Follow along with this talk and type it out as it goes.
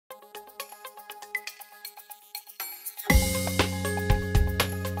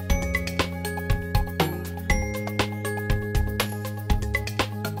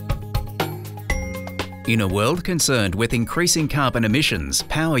In a world concerned with increasing carbon emissions,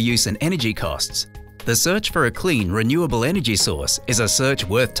 power use and energy costs, the search for a clean, renewable energy source is a search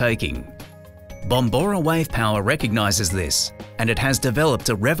worth taking. Bombora Wave Power recognises this, and it has developed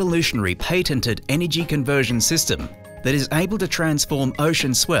a revolutionary patented energy conversion system that is able to transform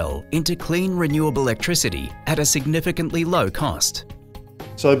ocean swell into clean, renewable electricity at a significantly low cost.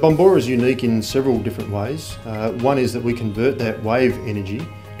 So Bombora is unique in several different ways. One is that we convert that wave energy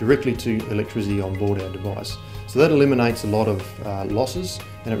directly to electricity on board our device. So that eliminates a lot of losses,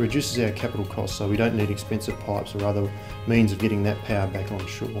 and it reduces our capital costs, so we don't need expensive pipes or other means of getting that power back on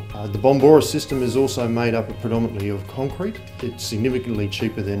shore. The Bombora system is also made up predominantly of concrete. It's significantly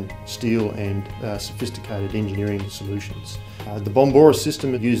cheaper than steel and sophisticated engineering solutions. The Bombora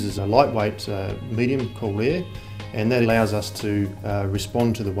system uses a lightweight medium called air, and that allows us to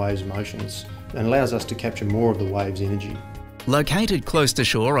respond to the waves' motions and allows us to capture more of the waves' energy. Located close to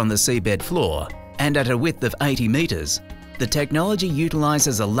shore on the seabed floor and at a width of 80 metres, the technology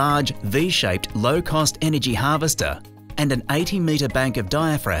utilises a large V-shaped low-cost energy harvester and an 80-metre bank of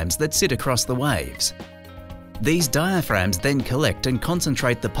diaphragms that sit across the waves. These diaphragms then collect and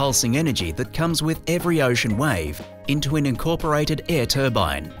concentrate the pulsing energy that comes with every ocean wave into an incorporated air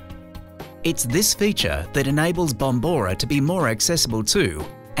turbine. It's this feature that enables Bombora to be more accessible to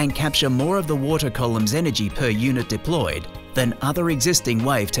and capture more of the water column's energy per unit deployed than other existing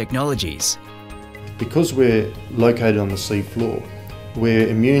wave technologies. Because we're located on the sea floor, we're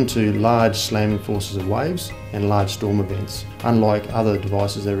immune to large slamming forces of waves and large storm events, unlike other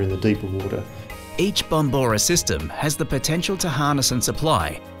devices that are in the deeper water. Each Bombora system has the potential to harness and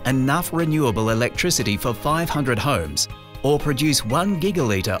supply enough renewable electricity for 500 homes or produce 1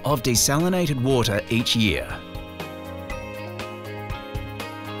 gigalitre of desalinated water each year.